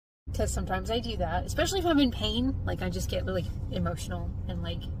because sometimes I do that, especially if I'm in pain. Like, I just get really emotional and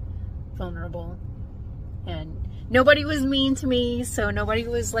like vulnerable, and nobody was mean to me, so nobody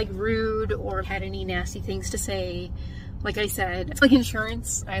was like rude or had any nasty things to say. Like I said, it's like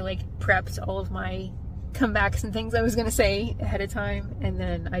insurance. I like prepped all of my comebacks and things I was gonna say ahead of time, and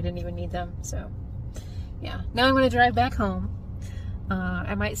then I didn't even need them. So yeah, now I'm gonna drive back home.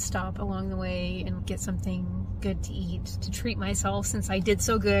 I might stop along the way and get something good to eat to treat myself since I did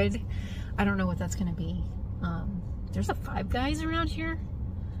so good. I don't know what that's gonna be. There's a Five Guys around here,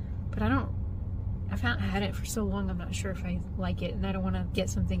 but I've not had it for so long, I'm not sure if I like it, and I don't want to get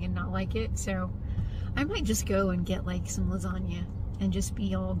something and not like it, so I might just go and get like some lasagna and just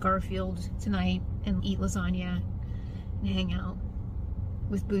be all Garfield tonight and eat lasagna and hang out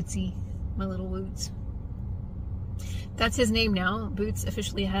with Bootsy, my little Woots. That's his name now. Boots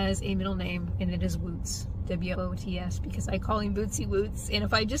officially has a middle name, and it is Woots. W-O-T-S, because I call him Bootsy Woots, and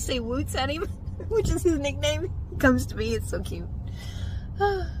if I just say Woots at him, which is his nickname, it comes to me. It's so cute.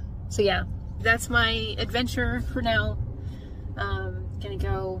 So yeah, that's my adventure for now. Gonna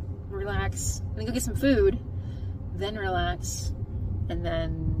go relax. Gonna go get some food, then relax, and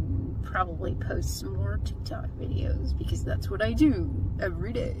then probably post some more TikTok videos, because that's what I do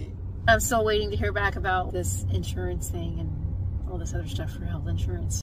every day. I'm still waiting to hear back about this insurance thing and all this other stuff for health insurance.